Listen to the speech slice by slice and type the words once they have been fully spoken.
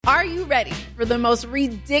Are you ready for the most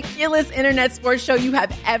ridiculous internet sports show you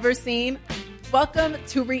have ever seen? Welcome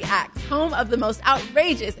to Reacts, home of the most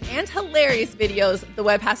outrageous and hilarious videos the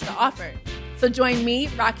web has to offer. So join me,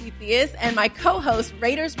 Rocky Theus, and my co-host,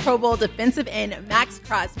 Raiders Pro Bowl defensive end Max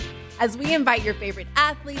Crosby, as we invite your favorite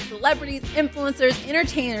athletes, celebrities, influencers,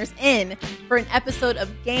 entertainers in for an episode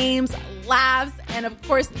of games, laughs, and of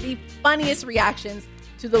course, the funniest reactions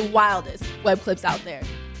to the wildest web clips out there.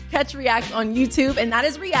 Catch Reacts on YouTube, and that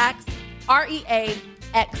is Reacts,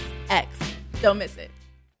 REAXX. Don't miss it.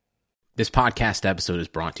 This podcast episode is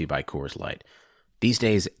brought to you by Coors Light. These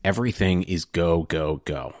days, everything is go, go,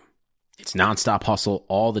 go. It's nonstop hustle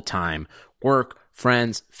all the time. Work,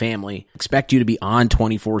 friends, family, expect you to be on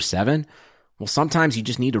 24/7. Well, sometimes you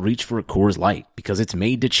just need to reach for a Coors Light because it's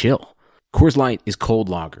made to chill. Coors Light is cold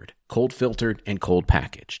lagered, cold filtered, and cold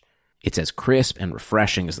packaged. It's as crisp and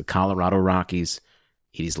refreshing as the Colorado Rockies.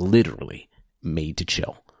 It is literally made to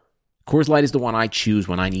chill. Coors Light is the one I choose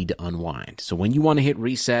when I need to unwind. So when you want to hit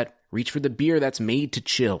reset, reach for the beer that's made to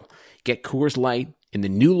chill. Get Coors Light in the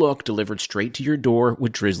new look delivered straight to your door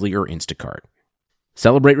with Drizzly or Instacart.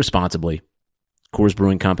 Celebrate responsibly. Coors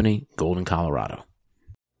Brewing Company, Golden, Colorado.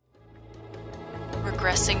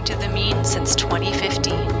 Regressing to the mean since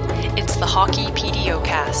 2015, it's the Hockey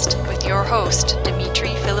PDOcast with your host, Dmitry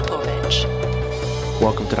Filipovich.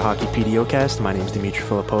 Welcome to the Hockey PDOcast. My name is Dmitry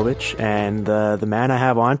Filipovich, and the man I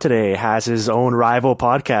have on today has his own rival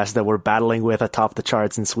podcast that we're battling with atop the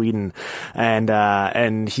charts in Sweden,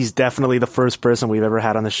 and he's definitely the first person we've ever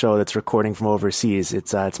had on the show that's recording from overseas.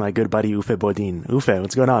 It's my good buddy Uffe Bodin. Uffe,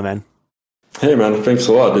 what's going on, man? Hey man, thanks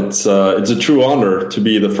a lot. It's a true honor to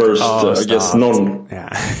be the first, I guess, non.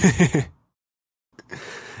 Yeah.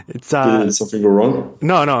 Did something go wrong?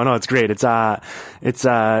 No, it's great. It's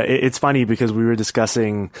funny because we were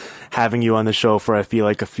discussing having you on the show for I feel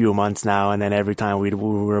like a few months now, and then every time we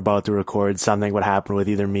were about to record, something would happen with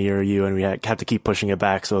either me or you, and we have to keep pushing it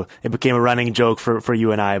back. So it became a running joke for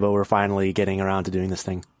you and I, but we're finally getting around to doing this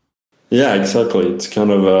thing. Yeah, exactly. It's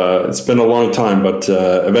kind of it's been a long time, but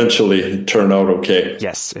eventually it turned out okay.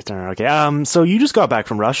 Yes, it turned out okay. So you just got back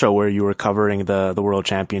from Russia, where you were covering the World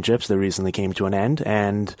Championships that recently came to an end,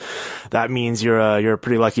 and that means you're a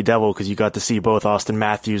pretty lucky devil because you got to see both Austin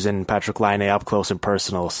Matthews and Patrik Laine up close and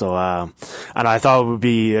personal. So and I thought it would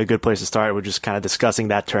be a good place to start with just kind of discussing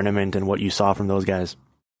that tournament and what you saw from those guys.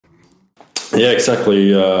 Yeah,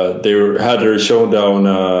 exactly. They had their showdown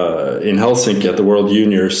in Helsinki at the World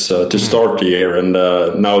Juniors to start the year, and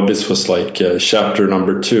now this was like chapter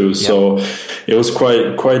number 2. Yep. So it was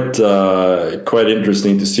quite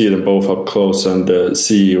interesting to see them both up close and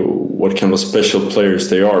see what kind of special players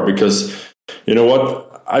they are. Because you know what,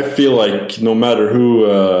 I feel like no matter who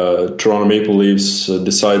Toronto Maple Leafs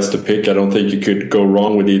decides to pick, I don't think you could go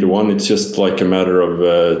wrong with either one. It's just like a matter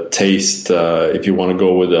of taste. If you want to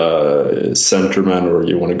go with a centerman or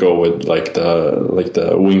you want to go with like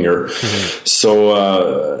the winger. Mm-hmm. So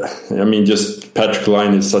I mean, just Patrik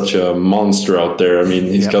Laine is such a monster out there. I mean,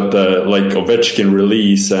 he's got the like Ovechkin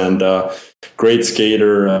release and great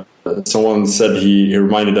skater. Someone said he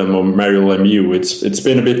reminded them of Mario Lemieux. It's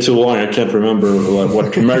been a bit too long. I can't remember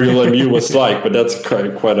what Mario Lemieux was like, but that's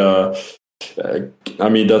quite a. I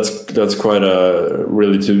mean, that's quite a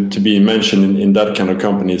really to be mentioned in that kind of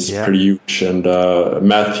company is pretty huge. And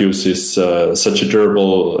Matthews is such a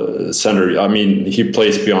durable center. I mean, he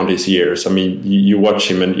plays beyond his years. I mean, you watch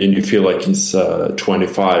him and you feel like he's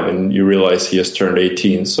 25, and you realize he has turned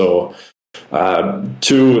 18. So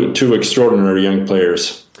two extraordinary young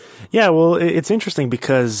players. Yeah, well, it's interesting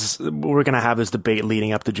because we're going to have this debate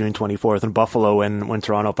leading up to June 24th in Buffalo when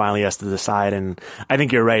Toronto finally has to decide. And I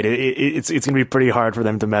think you're right. It's going to be pretty hard for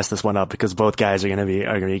them to mess this one up because both guys are going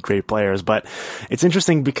to be great players. But it's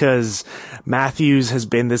interesting because Matthews has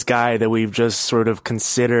been this guy that we've just sort of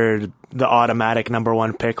considered the automatic number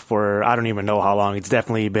one pick for I don't even know how long. It's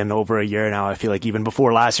definitely been over a year now. I feel like even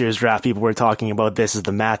before last year's draft, people were talking about this as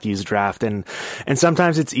the Matthews draft. And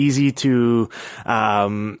sometimes it's easy to,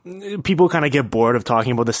 people kind of get bored of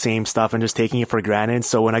talking about the same stuff and just taking it for granted.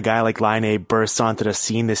 So when a guy like Laine bursts onto the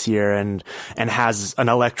scene this year and has an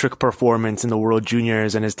electric performance in the World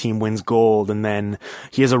Juniors and his team wins gold, and then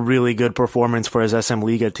he has a really good performance for his SM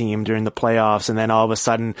Liga team during the playoffs, and then all of a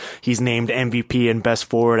sudden he's named MVP and best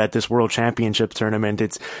forward at this World Championship tournament,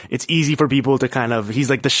 it's easy for people to kind of, he's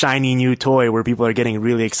like the shiny new toy where people are getting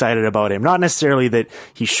really excited about him. Not necessarily that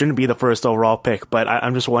he shouldn't be the first overall pick, but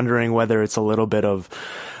I'm just wondering whether it's a little bit of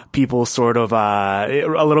people sort of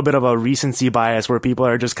a little bit of a recency bias where people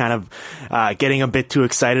are just kind of getting a bit too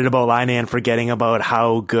excited about Laine and forgetting about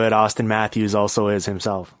how good Austin Matthews also is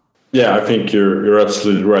himself. Yeah, I think you're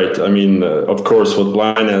absolutely right. I mean, of course, what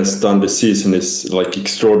Line has done this season is like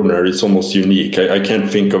extraordinary. It's almost unique. I can't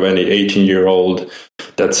think of any 18-year-old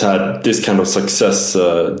that's had this kind of success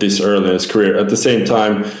this early in his career. At the same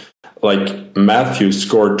time, like Matthews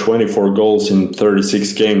scored 24 goals in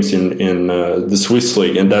 36 games in the Swiss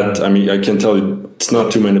league, and that, I mean, I can tell you, it's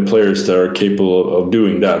not too many players that are capable of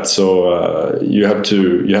doing that. So you have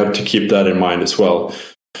to keep that in mind as well.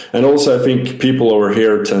 And also, I think people over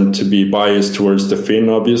here tend to be biased towards the Finn,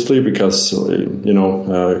 obviously, because,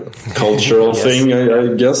 cultural yes. thing,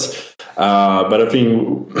 I guess. But I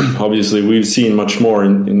think, obviously, we've seen much more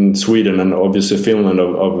in Sweden and obviously Finland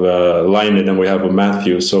of Line than we have of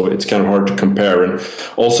Matthews. So it's kind of hard to compare. And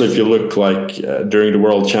also, if you look like during the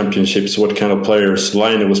World Championships, what kind of players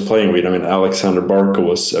Line was playing with. I mean, Alexander Barkov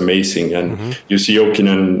was amazing, and Jussi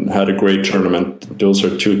Jokinen had a great tournament. Those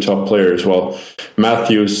are two top players. Well,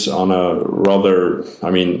 Matthews on a rather,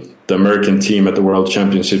 I mean, the American team at the World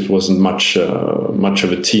Championships wasn't much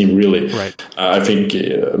of a team, really. Right. I think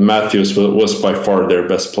Matthews was by far their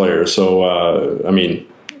best player. So, I mean,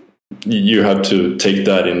 you have to take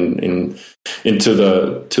that into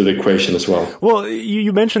the equation as well. Well,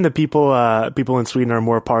 you mentioned that people in Sweden are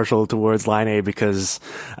more partial towards Line because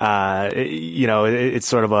it's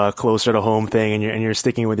sort of a closer to home thing, and you're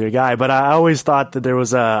sticking with your guy. But I always thought that there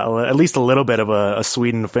was at least a little bit of a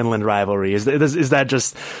Sweden-Finland rivalry. Is that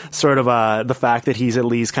just sort of the fact that he's at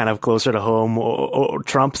least kind of closer to home or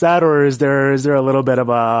trumps that, or is there a little bit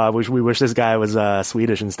of we wish this guy was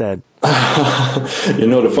Swedish instead?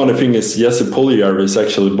 The funny thing is Jesse Puljujärvi is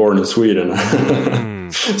actually born in Sweden.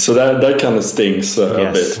 So that kind of stings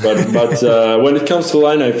a bit. But when it comes to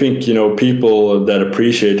Line, I think, people that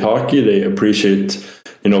appreciate hockey, they appreciate,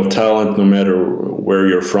 talent no matter where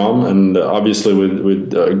you're from. And obviously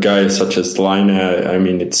with guys such as Line, I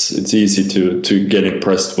mean, it's easy to get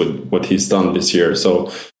impressed with what he's done this year.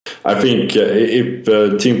 So I think if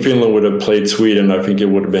Team Finland would have played Sweden, I think it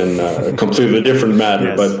would have been a completely different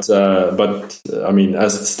matter. Yes. But I mean,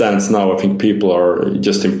 as it stands now, I think people are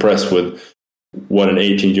just impressed with what an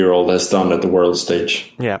 18-year-old has done at the world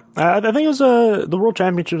stage. Yeah, I think it was the World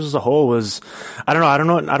Championships as a whole was, I don't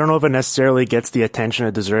know if it necessarily gets the attention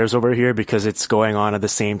it deserves over here because it's going on at the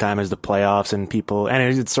same time as the playoffs, and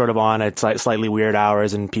it's sort of on at slightly weird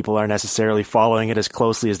hours, and people aren't necessarily following it as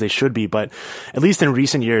closely as they should be. But at least in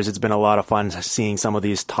recent years, it's been a lot of fun seeing some of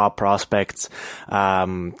these top prospects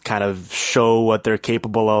kind of show what they're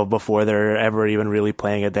capable of before they're ever even really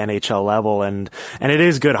playing at the NHL level, and it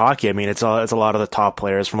is good hockey. I mean, it's a lot of the top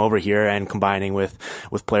players from over here and combining with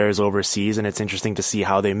players overseas, and it's interesting to see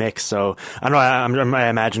how they mix. So I don't know, I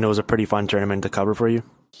imagine it was a pretty fun tournament to cover for you.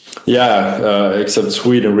 Yeah, except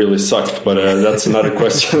Sweden really sucked, but that's another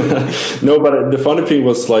question. No, but the funny thing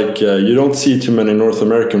was, like, you don't see too many North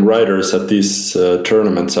American riders at these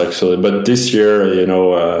tournaments, actually. But this year,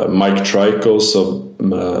 Mike Tricos of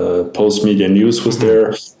Post Media News was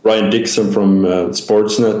there, Ryan Dixon from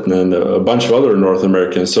Sportsnet, and a bunch of other North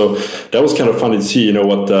Americans. So that was kind of funny to see,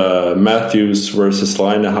 what Matthews versus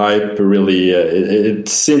Line hype really, it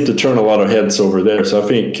seemed to turn a lot of heads over there. So I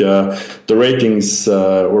think the ratings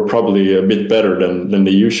were probably a bit better than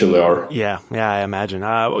they usually are. Yeah, I imagine.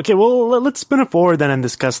 Okay, well, let's spin it forward then and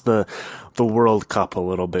discuss the World Cup a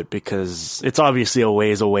little bit, because it's obviously a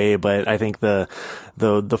ways away, but I think the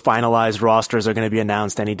finalized rosters are going to be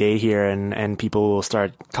announced any day here, and people will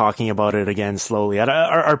start talking about it again slowly.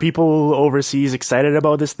 Are people overseas excited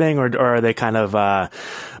about this thing, or are they kind of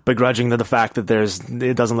begrudging the fact that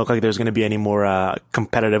it doesn't look like there's going to be any more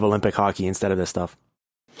competitive Olympic hockey instead of this stuff?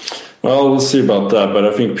 Well, we'll see about that, but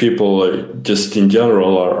I think people just in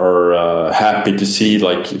general are happy to see,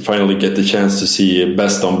 like, finally get the chance to see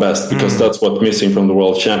best on best, because that's what's missing from the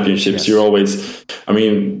World Championships. Yes. You're always, I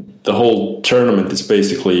mean, the whole tournament is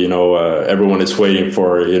basically, everyone is waiting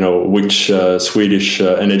for, which Swedish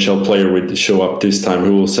NHL player would show up this time,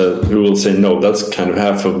 who will say no. That's kind of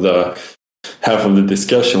half of the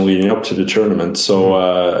discussion leading up to the tournament.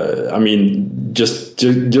 So, I mean, just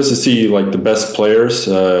to see, like, the best players,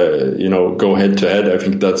 go head to head, I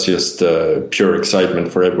think that's just pure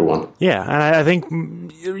excitement for everyone. Yeah, and I think,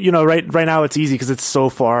 right now it's easy because it's so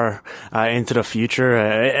far into the future.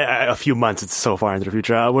 A few months, it's so far into the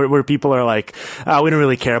future, where people are like, we don't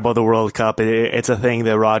really care about the World Cup. It's a thing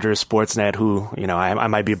that Rogers Sportsnet, who, I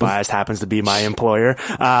might be biased, happens to be my employer,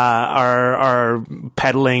 are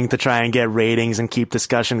peddling to try and get ratings and keep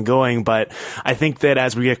discussion going. But I think that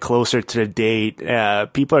as we get closer to the date,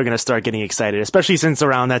 date, people are going to start getting excited, especially since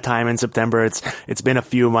around that time in September, it's been a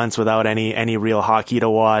few months without any real hockey to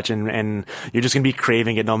watch, and you're just going to be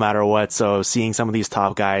craving it no matter what. So seeing some of these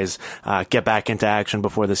top guys get back into action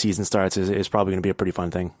before the season starts is probably going to be a pretty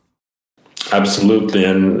fun thing. Absolutely.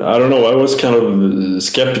 And I don't know, I was kind of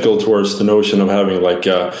skeptical towards the notion of having like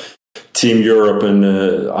a Team Europe and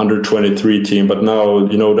under 23 team, but now,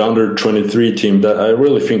 you know, the under 23 team, that I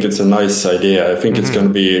really think it's a nice idea. I think it's going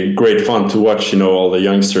to be great fun to watch, you know, all the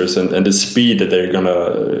youngsters and the speed that they're going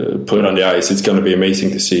to put on the ice. It's going to be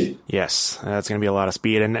amazing to see. Yes, that's going to be a lot of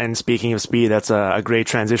speed. And speaking of speed, that's a great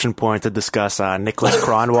transition point to discuss Niklas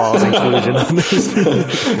Kronwall's inclusion on this.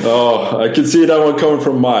 Oh, I can see that one coming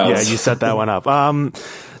from miles. Yeah, you set that one up.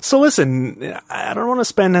 So listen, I don't want to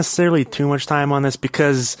spend necessarily too much time on this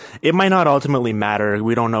because it might not ultimately matter.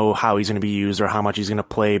 We don't know how he's going to be used or how much he's going to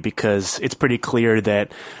play, because it's pretty clear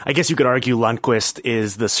that, I guess you could argue Lundqvist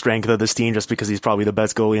is the strength of this team just because he's probably the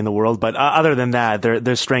best goalie in the world. But other than that,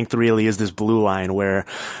 their strength really is this blue line where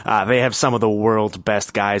they have some of the world's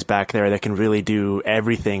best guys back there that can really do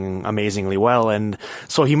everything amazingly well. And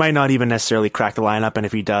so he might not even necessarily crack the lineup. And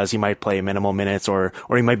if he does, he might play minimal minutes, or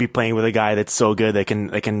he might be playing with a guy that's so good they can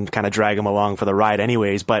kind of drag him along for the ride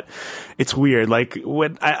anyways. But it's weird. Like,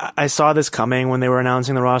 when I saw this coming when they were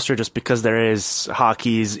announcing the roster, just because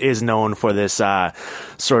hockey is known for this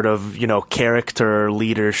sort of, you know, character,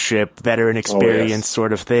 leadership, veteran experience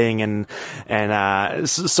sort of thing. And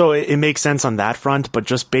so it makes sense on that front, but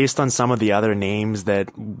just based on some of the other names that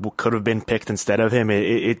could have been picked instead of him,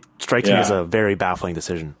 it strikes me as a very baffling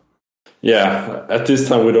decision. Yeah, at this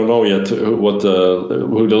time we don't know yet who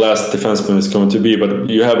the last defenseman is going to be, but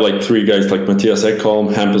you have like three guys like Mattias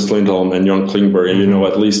Ekholm, Hampus Lindholm, and John Klingberg, and you know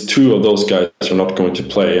at least two of those guys are not going to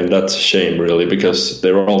play, and that's a shame really, because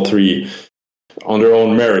they were all three on their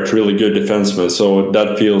own merit really good defensemen. So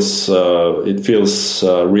that feels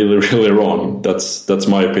really, really wrong. That's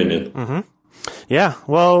my opinion. Mm-hmm. Yeah,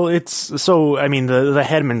 well, the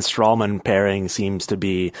Hedman-Stralman pairing seems to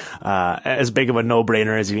be as big of a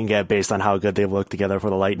no-brainer as you can get based on how good they've looked together for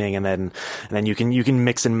the Lightning, and then you can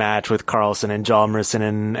mix and match with Karlsson and Hjalmarsson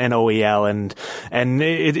and OEL, and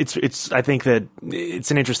it's I think that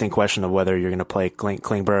it's an interesting question of whether you're going to play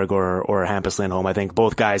Klingberg or Hampus Lindholm. I think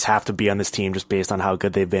both guys have to be on this team just based on how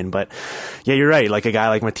good they've been. But yeah, you're right. Like a guy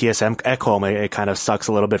like Mattias Ekholm, it kind of sucks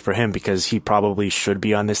a little bit for him because he probably should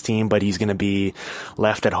be on this team, but he's going to be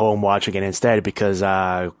left at home watching it instead because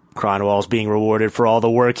Kronwall's being rewarded for all the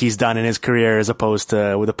work he's done in his career as opposed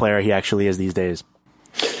to with the player he actually is these days.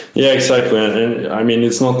 Yeah, exactly. And I mean,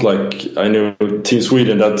 it's not like, I know Team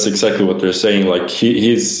Sweden, that's exactly what they're saying. Like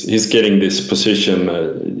he's getting this position,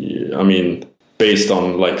 I mean, based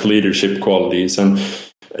on like leadership qualities. And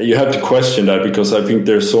you have to question that because I think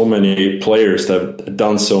there's so many players that have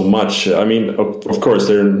done so much. I mean, of course,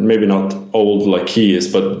 they're maybe not old like he is,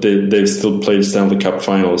 but they've still played Stanley Cup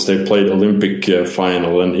finals. They played Olympic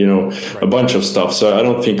final and, you know, a bunch of stuff. So I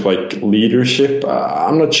don't think like leadership,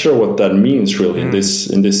 I'm not sure what that means really in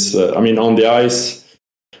this, I mean, on the ice,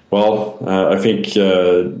 well, I think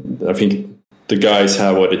the guys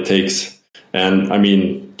have what it takes. And I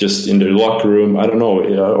mean, just in the locker room, I don't know.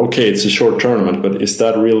 Okay, it's a short tournament, but is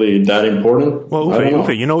that really that important? Well,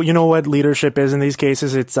 Uffe, you know what leadership is in these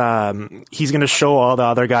cases. It's he's going to show all the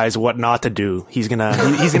other guys what not to do. He's gonna do it,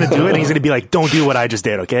 and he's going to be like, "Don't do what I just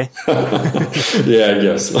did." Okay. Yeah, I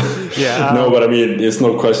guess. Yeah. No, but I mean, it's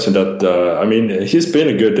no question that I mean, he's been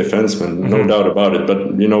a good defenseman, no doubt about it.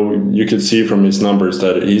 But you know, you could see from his numbers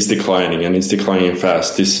that he's declining, and he's declining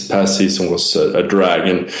fast. This past season was a drag,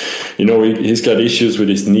 and you know, he's got issues with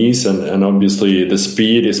his knees, and obviously the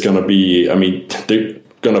speed is going to be, I mean, they're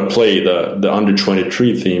going to play the under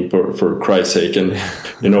 23 theme for Christ's sake. And,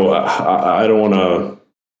 you know, I don't want to,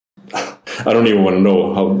 I don't even want to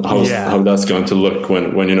know how that's going to look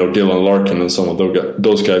when you know Dylan Larkin and some of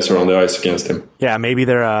those guys are on the ice against him. Yeah, maybe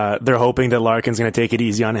they're hoping that Larkin's going to take it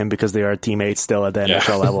easy on him because they are teammates still at the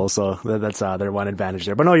NHL level, so that's their one advantage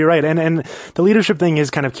there. But no, you're right, and the leadership thing is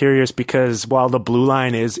kind of curious because while the blue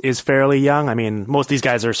line is fairly young, I mean most of these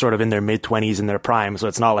guys are sort of in their mid-20s in their prime, so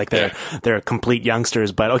it's not like they're complete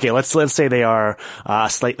youngsters. But okay, let's say they are a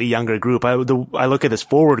slightly younger group. I look at this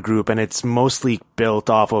forward group, and it's mostly built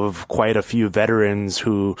off of quite a few veterans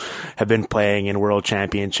who have been playing in World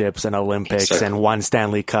Championships and Olympics and won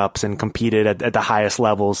Stanley Cups and competed at the highest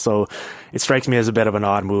levels. So it strikes me as a bit of an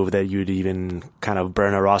odd move that you'd even kind of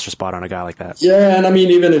burn a roster spot on a guy like that. Yeah, and I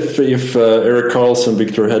mean, even if Erik Karlsson,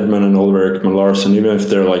 Victor Hedman, and Oliver Ekman Larsson, even if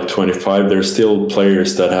they're like 25, they're still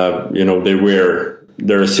players that have, you know, they wear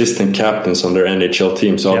they're assistant captains on their NHL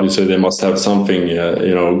team, so obviously they must have something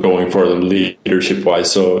going for them leadership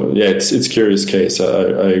wise. So yeah, it's curious case.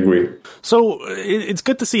 I agree. So it's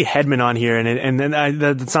good to see Hedman on here, and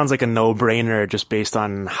that sounds like a no-brainer just based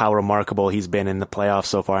on how remarkable he's been in the playoffs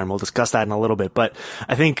so far, and we'll discuss that in a little bit. But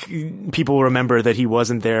I think people remember that he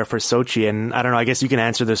wasn't there for Sochi, and I don't know, I guess you can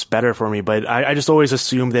answer this better for me, but I just always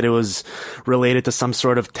assumed that it was related to some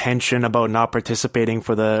sort of tension about not participating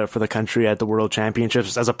for the country at the World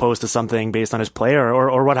Championships, as opposed to something based on his play,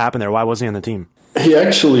 or what happened there? Why wasn't he on the team? He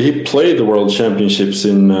played the World Championships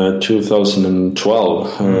in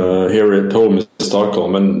 2012 here at home in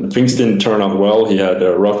Stockholm, and things didn't turn out well. He had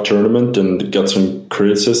a rough tournament and got some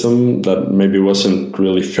criticism that maybe wasn't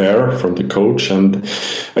really fair from the coach, and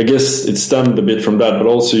I guess it stemmed a bit from that. But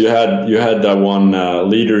also you had that one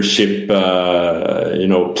leadership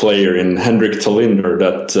player in Henrik Tallinder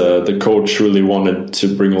that the coach really wanted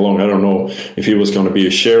to bring along. I don't know if he was going to be a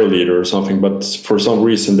cheerleader or something, but for some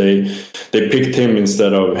reason they picked him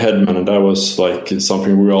instead of Hedman, and that was like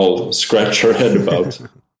something we all scratch our head about.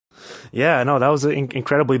 Yeah, no, that was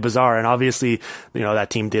incredibly bizarre, and obviously, that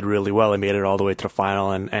team did really well. They made it all the way to the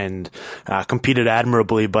final and competed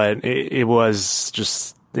admirably, but it was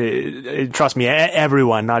just, trust me,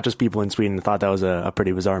 everyone, not just people in Sweden, thought that was a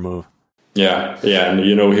pretty bizarre move. Yeah, and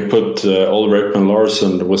he put Ulrik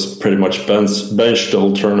Larsson was pretty much benched the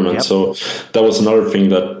whole tournament, yep. So that was another thing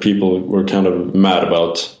that people were kind of mad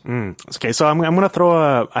about. Okay, so I'm going to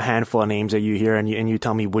throw a handful of names at you here, and you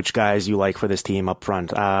tell me which guys you like for this team up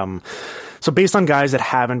front. So based on guys that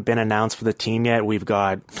haven't been announced for the team yet, we've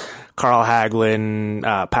got Carl Hagelin,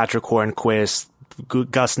 Patrick Hornqvist,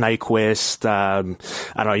 Gus Nyquist, I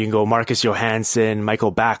don't know, you can go Marcus Johansson,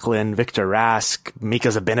 Michael Backlund, Victor Rask, Mika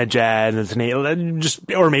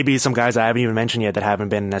Zibanejad, or maybe some guys I haven't even mentioned yet that haven't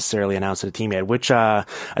been necessarily announced to the team yet, which, I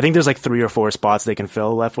think there's like 3 or 4 spots they can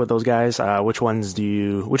fill left with those guys. Which ones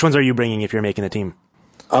are you bringing if you're making the team?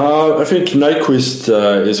 I think Nyquist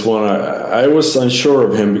is one. I was unsure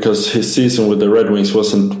of him because his season with the Red Wings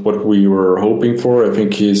wasn't what we were hoping for. I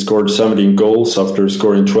think he scored 17 goals after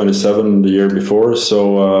scoring 27 the year before.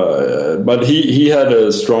 So, but he had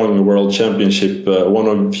a strong World Championship, one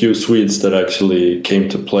of the few Swedes that actually came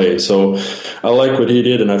to play. So I like what he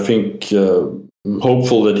did, and I think I'm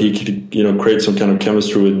hopeful that he could, create some kind of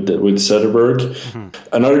chemistry with Zetterberg.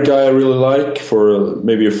 Mm-hmm. Another guy I really like for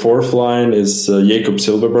maybe a fourth line is Jakob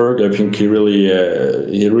Silfverberg. I think he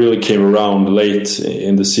really came around late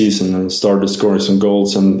in the season and started scoring some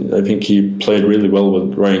goals, and I think he played really well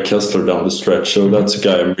with Ryan Kessler down the stretch. So that's a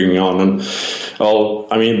guy I'm bringing on, and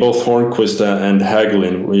both Hornqvist and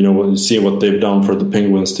Hagelin, see what they've done for the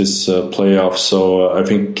Penguins this playoff. So I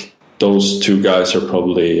think those two guys are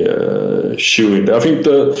probably shooing. I think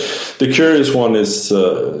the curious one is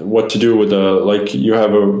what to do with you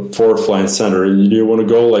have a fourth line center. Do you want to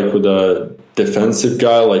go with a defensive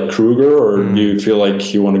guy like Kruger, or do you feel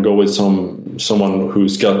like you want to go with someone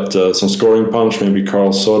who's got some scoring punch, maybe Carl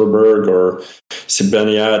Soderberg or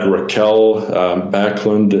Zibanejad, Raquel,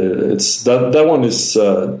 Backlund? It's that one is.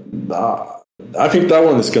 I think that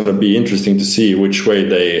one is going to be interesting to see which way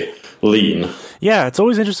they lean. Yeah, it's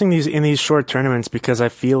always interesting in these short tournaments because I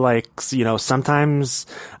feel like, sometimes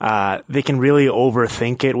they can really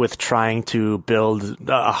overthink it with trying to build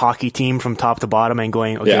a hockey team from top to bottom and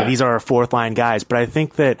going, okay, these are our fourth line guys. But I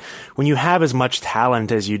think that when you have as much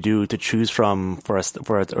talent as you do to choose from for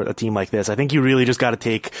a team like this, I think you really just got to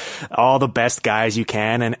take all the best guys you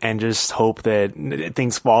can and just hope that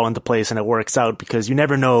things fall into place and it works out, because you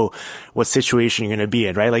never know what situation you're going to be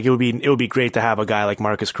in, right? Like it would be great to have a guy like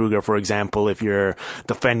Marcus Kruger, for example, if you're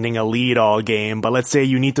defending a lead all game, but let's say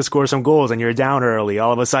you need to score some goals and you're down early.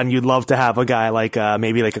 All of a sudden, you'd love to have a guy like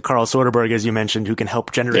maybe like a Carl Soderberg, as you mentioned, who can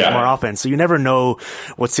help generate more offense. So you never know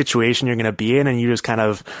what situation you're going to be in, and you just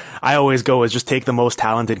I always go is just take the most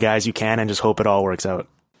talented guys you can and just hope it all works out.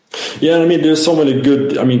 Yeah, there's so many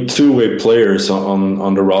good, two-way players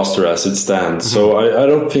on the roster as it stands. Mm-hmm. So I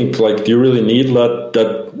don't think, do you really need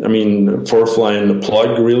that fourth line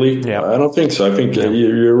plug, really? Yeah. I don't think so. I think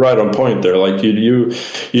you're right on point there.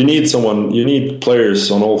 You need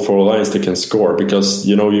players on all four lines that can score, because,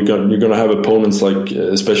 you're going to have opponents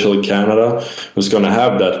especially Canada, who's going to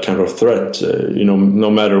have that kind of threat, no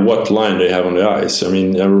matter what line they have on the ice. I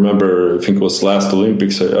remember, I think it was last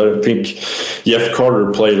Olympics, I think Jeff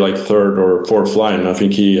Carter played third or fourth line. I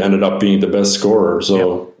think he ended up being the best scorer.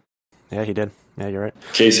 So yeah, he did. Yeah, you're right.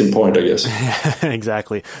 Case in point, I guess.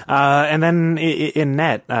 Exactly. And then in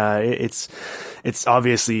net, it's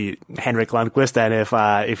obviously Henrik Lundqvist, and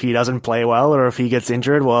if he doesn't play well or if he gets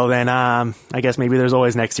injured, well then I guess maybe there's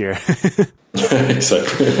always next year.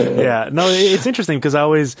 Exactly. Yeah, no, it's interesting because I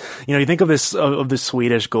always, you think of this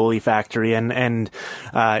Swedish goalie factory, and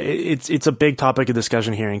it's a big topic of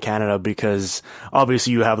discussion here in Canada because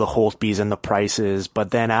obviously you have the Holtbys and the Prices,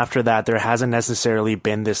 but then after that there hasn't necessarily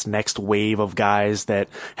been this next wave of guys that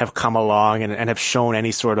have come along and have shown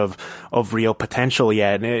any sort of real potential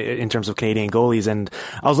yet in terms of Canadian goalies. And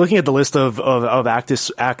I was looking at the list of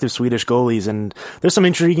active Swedish goalies, and there's some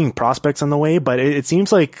intriguing prospects on the way, but it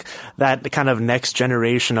seems like that kind of next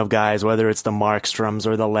generation of guys, whether it's the Markstroms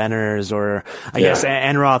or the Lenners, or I guess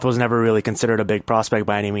Enroth was never really considered a big prospect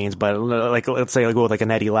by any means, but let's say go with like an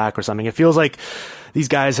Eddie Lack or something. It feels like these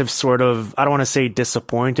guys have sort of, I don't want to say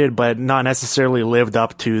disappointed, but not necessarily lived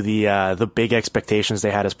up to the big expectations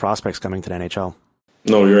they had as prospects coming to the NHL.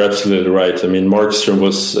 No, you're absolutely right. I mean, Markstrom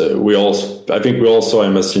was, I think we all saw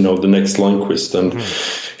him as, the next Lundqvist, and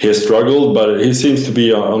he has struggled, but he seems to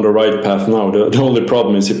be on the right path now. The only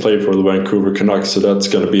problem is he played for the Vancouver Canucks, so that's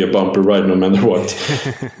going to be a bumper ride no matter what.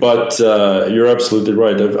 But you're absolutely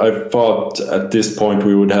right. I thought at this point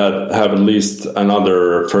we would have at least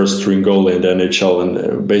another first-string goalie in the NHL,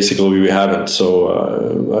 and basically we haven't.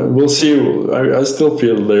 So we'll see. I still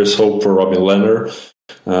feel there's hope for Robin Lehner.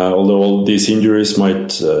 Although all these injuries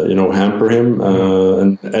might, hamper him.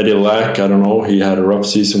 And Eddie Lack, I don't know, he had a rough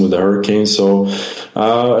season with the Hurricanes. So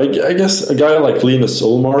I guess a guy like Linus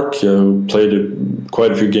Ullmark, who played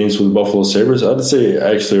quite a few games with the Buffalo Sabres, I'd say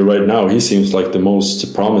actually right now he seems like the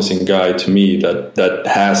most promising guy to me that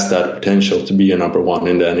has that potential to be a number one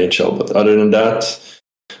in the NHL. But other than that,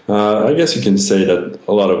 I guess you can say that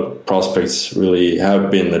a lot of prospects really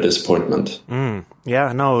have been a disappointment.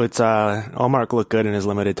 Yeah, no, it's Ullmark looked good in his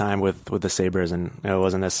limited time with the Sabres, and it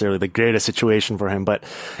wasn't necessarily the greatest situation for him. But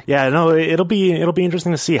yeah, no, it'll be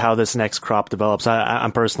interesting to see how this next crop develops.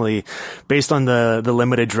 I'm personally, based on the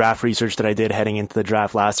limited draft research that I did heading into the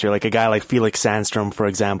draft last year, like a guy like Felix Sandstrom, for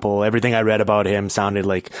example, everything I read about him sounded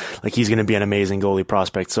like he's going to be an amazing goalie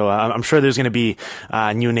prospect. So I'm sure there's going to be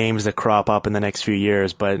new names that crop up in the next few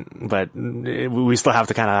years, but we still have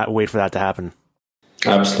to kind of wait for that to happen.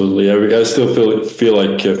 Absolutely. I still feel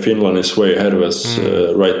like Finland is way ahead of us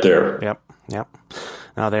right there. Yep.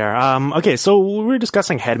 Now they are. Okay, so we were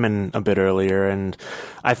discussing Hedman a bit earlier, and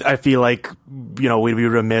I feel like, we'd be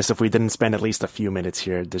remiss if we didn't spend at least a few minutes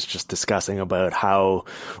here just discussing about how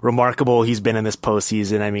remarkable he's been in this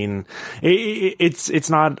postseason. I mean, it's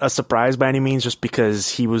not a surprise by any means, just because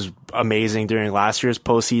he was amazing during last year's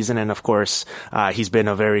postseason, and of course, he's been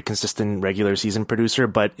a very consistent regular season producer,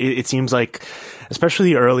 but it seems like,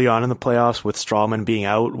 especially early on in the playoffs with Stralman being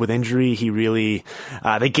out with injury, he really,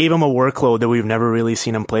 they gave him a workload that we've never really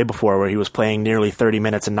seen him play before, where he was playing nearly 30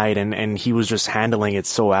 minutes a night, and he was just handling it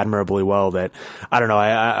so admirably well that, I don't know,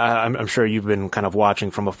 I'm sure you've been kind of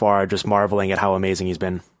watching from afar, just marveling at how amazing he's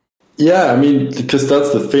been. Yeah, I mean, because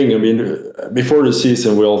that's the thing. I mean, before the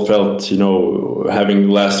season, we all felt, having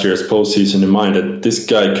last year's postseason in mind, that this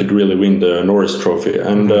guy could really win the Norris Trophy.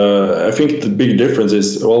 And I think the big difference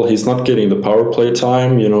is, well, he's not getting the power play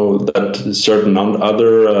time, that certain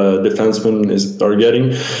other defensemen are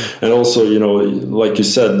getting. And also, like you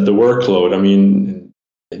said, the workload. I mean,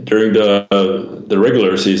 during the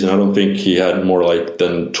regular season, I don't think he had more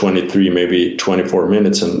than 23, maybe 24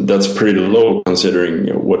 minutes, and that's pretty low considering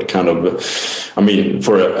what kind of,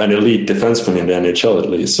 for an elite defenseman in the NHL at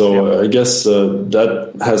least. So I guess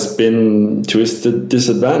that has been to his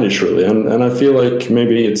disadvantage really, and I feel like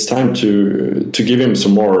maybe it's time to give him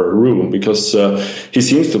some more room, because he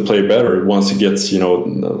seems to play better once he gets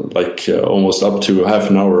almost up to half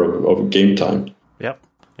an hour of game time. Yep.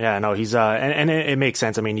 Yeah, no, he's and it makes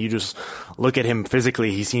sense. I mean, you just look at him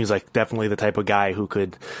physically; he seems like definitely the type of guy who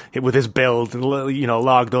could, with his build,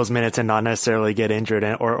 log those minutes and not necessarily get injured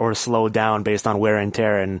or slow down based on wear and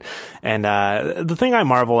tear. And the thing I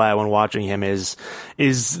marvel at when watching him is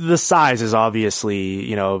the size. Is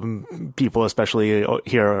obviously, people, especially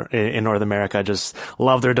here in North America, just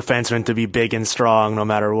love their defensemen to be big and strong no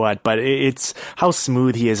matter what. But it's how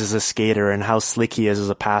smooth he is as a skater and how slick he is as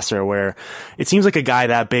a passer, where it seems like a guy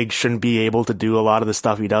that big shouldn't be able to do a lot of the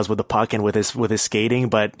stuff he does with the puck and with his skating,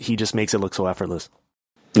 but he just makes it look so effortless.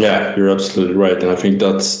 Yeah, you're absolutely right, and I think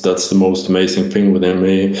that's the most amazing thing with him.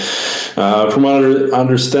 From what I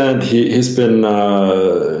understand, he's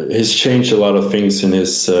changed a lot of things in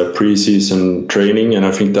his preseason training, and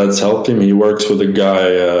I think that's helped him. He works with a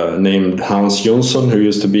guy named Hans Jonsson, who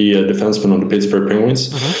used to be a defenseman on the Pittsburgh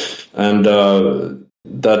Penguins, and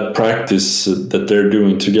that practice that they're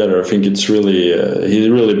doing together, I think it's really he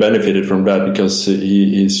really benefited from that, because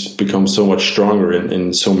he's become so much stronger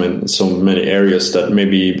in so many areas that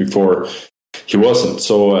maybe before he wasn't.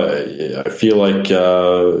 So I feel like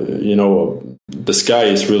the sky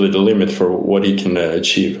is really the limit for what he can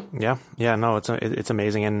achieve. Yeah, no, it's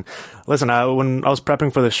amazing. And listen, when I was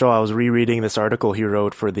prepping for the show, I was rereading this article he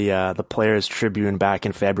wrote for the Players Tribune back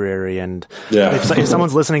in February. And if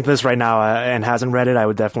someone's listening to this right now and hasn't read it, I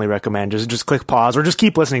would definitely recommend just click pause or just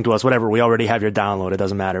keep listening to us. Whatever, we already have your download. It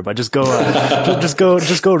doesn't matter, but just go just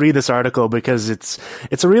go read this article, because it's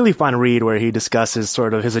a really fun read where he discusses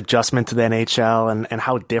sort of his adjustment to the NHL and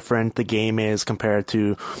how different the game is compared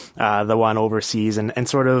to the one overseas, and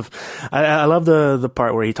sort of I love the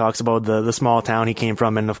part where he talks about the small town he came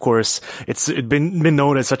from, and of course it's been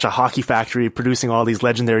known as such a hockey factory producing all these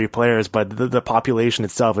legendary players, but the population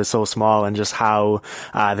itself is so small, and just how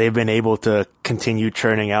they've been able to continue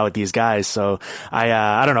churning out these guys. So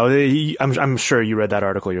I don't know, I'm sure you read that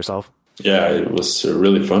article yourself. Yeah, it was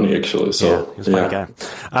really funny, actually. So he was a funny guy.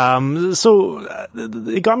 So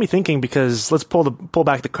it got me thinking, because let's pull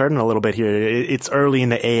back the curtain a little bit here. It's early in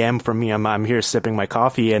the AM for me. I'm here sipping my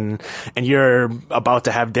coffee, and you're about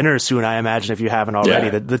to have dinner soon, I imagine, if you haven't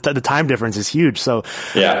already. Yeah. The time difference is huge. So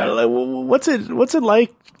what's it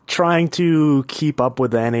like trying to keep up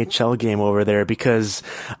with the NHL game over there? Because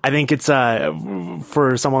I think it's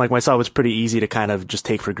for someone like myself, it's pretty easy to kind of just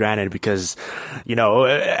take for granted, because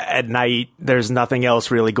at night there's nothing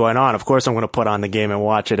else really going on. Of course I'm going to put on the game and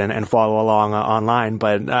watch it and follow along online,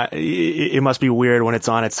 but it must be weird when it's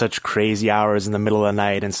on at such crazy hours in the middle of the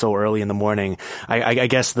night and so early in the morning. I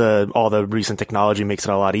guess all the recent technology makes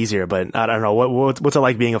it a lot easier, but I don't know, what's it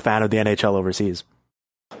like being a fan of the NHL overseas?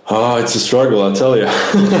 Oh, it's a struggle, I'll tell you.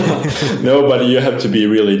 No, but you have to be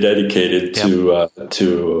really dedicated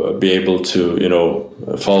to be able to,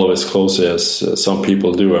 follow as closely as some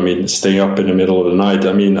people do. I mean, staying up in the middle of the night.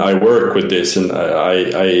 I mean, I work with this, and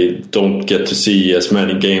I don't get to see as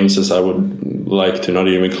many games as I would like to, not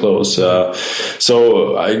even close.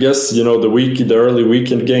 So I guess, the early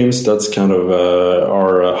weekend games, that's kind of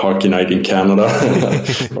our hockey night in Canada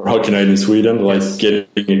or hockey night in Sweden, like getting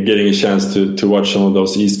a chance to watch some of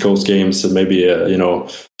those East Coast games, maybe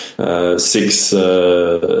 6,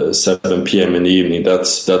 7 p.m. in the evening.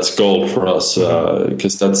 That's gold for us,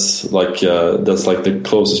 because that's like the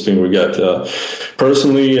closest thing we get.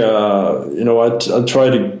 Personally, I try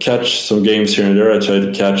to catch some games here and there. I try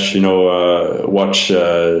to catch, watch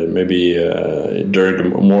maybe during the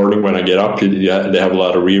morning when I get up. They have a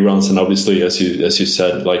lot of reruns, and obviously, as you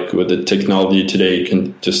said, like with the technology today, you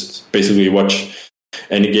can just basically watch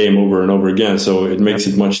any game over and over again, so it makes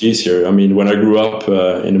it much easier. I mean, when I grew up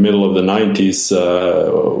in the middle of the 90s,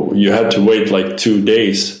 you had to wait like 2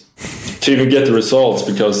 days to even get the results,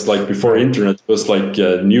 because like before internet, it was like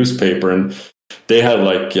a newspaper, and they had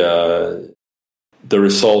like the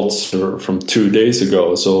results from 2 days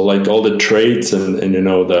ago. So like all the trades and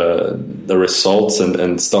the results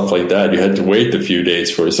and stuff like that, you had to wait a few days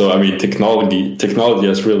for. So I mean, technology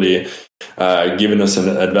has really given us an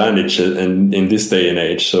advantage in this day and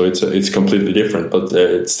age. So it's completely different, but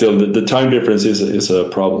it's still the time difference is a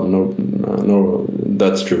problem. No,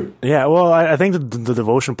 that's true. Yeah, well, I think the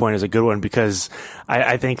devotion point is a good one, because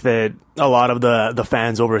I think that a lot of the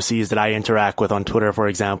fans overseas that I interact with on Twitter, for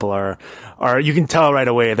example, are you can tell right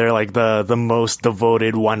away they're like the most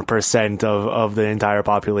devoted 1% of the entire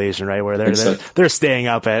population, right? Where they're staying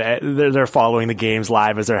up they're following the games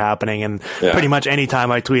live as they're happening, and pretty much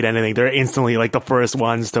anytime I tweet anything, they're instantly like the first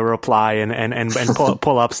ones to reply and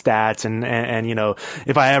pull up stats, and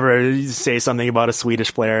if I ever say something about a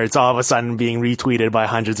Swedish player, it's all of a sudden being retweeted by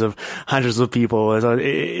hundreds of people. So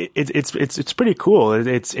it's pretty cool.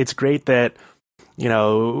 It's great that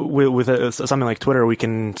with something like Twitter, we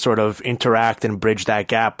can sort of interact and bridge that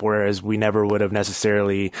gap, whereas we never would have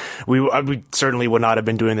necessarily, we certainly would not have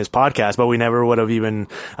been doing this podcast, but we never would have even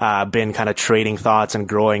been kind of trading thoughts and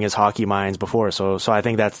growing as hockey minds before. So I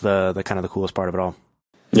think that's the kind of the coolest part of it all.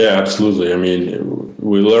 Yeah, absolutely. I mean,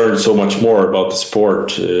 we learn so much more about the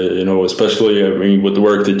sport, especially, with the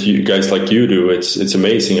work that you guys like you do. It's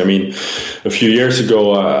amazing. I mean, a few years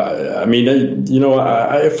ago, I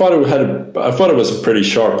thought it was a pretty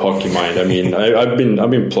sharp hockey mind. I mean, I've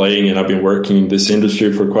been playing and I've been working in this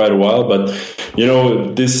industry for quite a while, but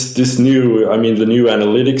this new, the new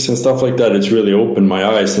analytics and stuff like that, it's really opened my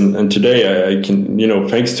eyes. And today I can,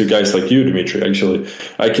 thanks to guys like you, Dimitri, actually,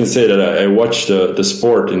 I can say that I watch the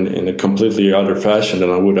sport in a completely other fashion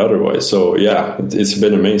than I would otherwise. So yeah, it's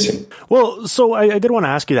been amazing. Well, so I did want to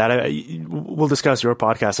ask you that. We'll discuss your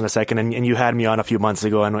podcast in a second, and you had me on a few months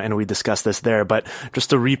ago, and we discussed this there. But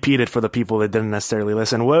just to repeat it for the people that didn't necessarily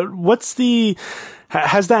listen, what's the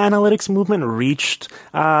Has the analytics movement reached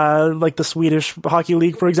like the Swedish Hockey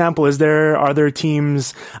League, for example? Are there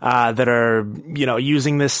teams that are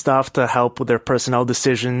using this stuff to help with their personnel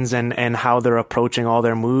decisions and how they're approaching all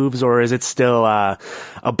their moves, or is it still a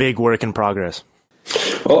big work in progress?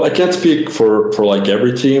 Well, I can't speak for like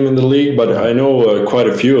every team in the league, but I know quite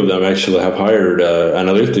a few of them actually have hired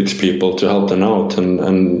analytics people to help them out,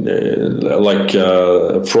 and like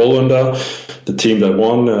Frölunda, the team that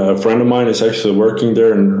won, a friend of mine is actually working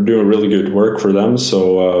there and doing really good work for them.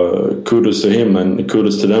 So kudos to him and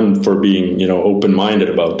kudos to them for being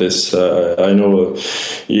open-minded about this. I know,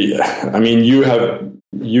 I mean,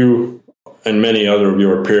 you and many other of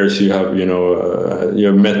your peers, you have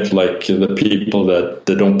met like the people that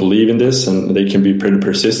don't believe in this, and they can be pretty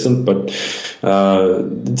persistent. But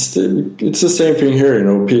it's the same thing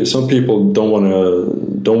here. Some people don't want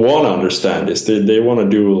to understand this. They want to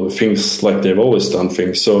do things like they've always done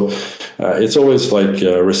things. So it's always like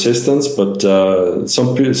resistance. But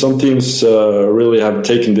some teams really have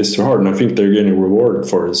taken this to heart, and I think they're getting rewarded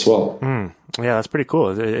for it as well. Yeah, that's pretty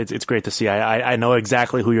cool. It's great to see. I know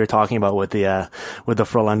exactly who you're talking about with the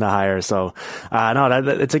Frölunda hire. So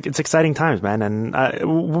it's exciting times, man. And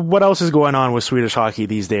what else is going on with Swedish hockey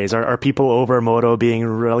these days? Are people over Modo being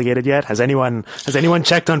relegated yet? Has anyone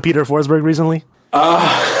checked on Peter Forsberg recently?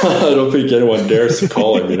 I don't think anyone dares to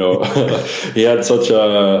call him. He had such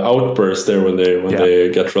a outburst there when they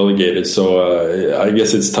got relegated. So I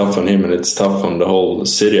guess it's tough on him, and it's tough on the whole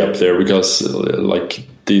city up there, because like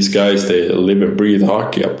these guys, they live and breathe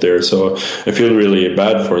hockey up there. So I feel really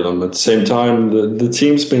bad for them. At the same time, the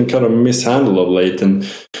team's been kind of mishandled of late, and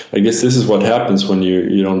I guess this is what happens when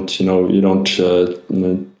you don't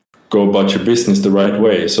go about your business the right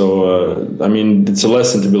way. So, I mean, it's a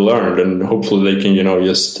lesson to be learned, and hopefully they can,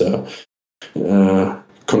 just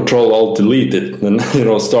Control Alt Delete it and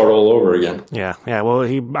start all over again. Yeah. Well,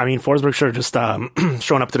 Forsberg sure just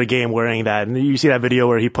showing up to the game wearing that. And you see that video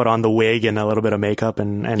where he put on the wig and a little bit of makeup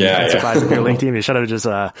and surprised the Peer Link team. He should have just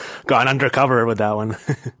gone undercover with that one.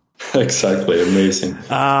 Exactly. Amazing.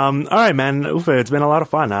 All right, man. Uffe, it's been a lot of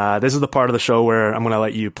fun. This is the part of the show where I'm going to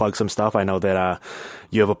let you plug some stuff. I know that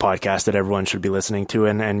you have a podcast that everyone should be listening to,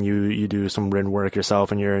 and you do some written work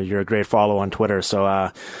yourself, and you're a great follow on Twitter.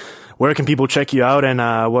 So where can people check you out, and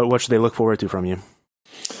what should they look forward to from you?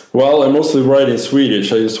 Well, I mostly write in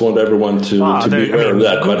Swedish. I just want everyone to be aware of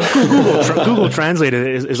that. But Google Translate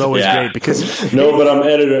is always great because no, but I'm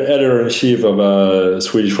editor-in-chief of a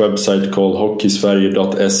Swedish website called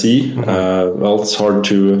hockeysverige.se. Well, it's hard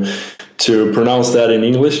to pronounce that in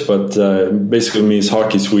English, but basically means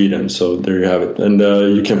Hockey Sweden. So there you have it. And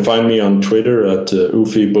you can find me on Twitter at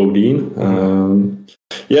Uffe Bodin.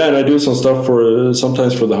 And I do some stuff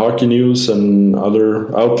sometimes for the Hockey News and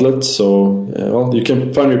other outlets. So, you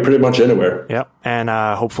can find me pretty much anywhere. Yep. And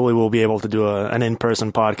hopefully we'll be able to do an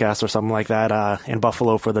in-person podcast or something like that in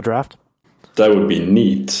Buffalo for the draft. That would be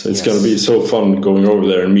neat. It's going to be so fun going over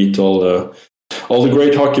there and meet all the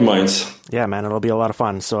great hockey minds. Yeah, man, it'll be a lot of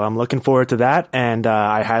fun. So I'm looking forward to that. And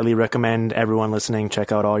I highly recommend everyone listening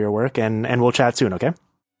check out all your work. And we'll chat soon, okay?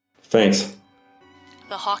 Thanks.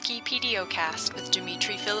 The Hockey PDOcast with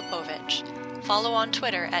Dimitri Filipovic. Follow on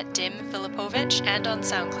Twitter at Dim Filipovic and on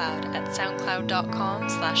SoundCloud at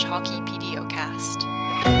soundcloud.com/hockeypdocast.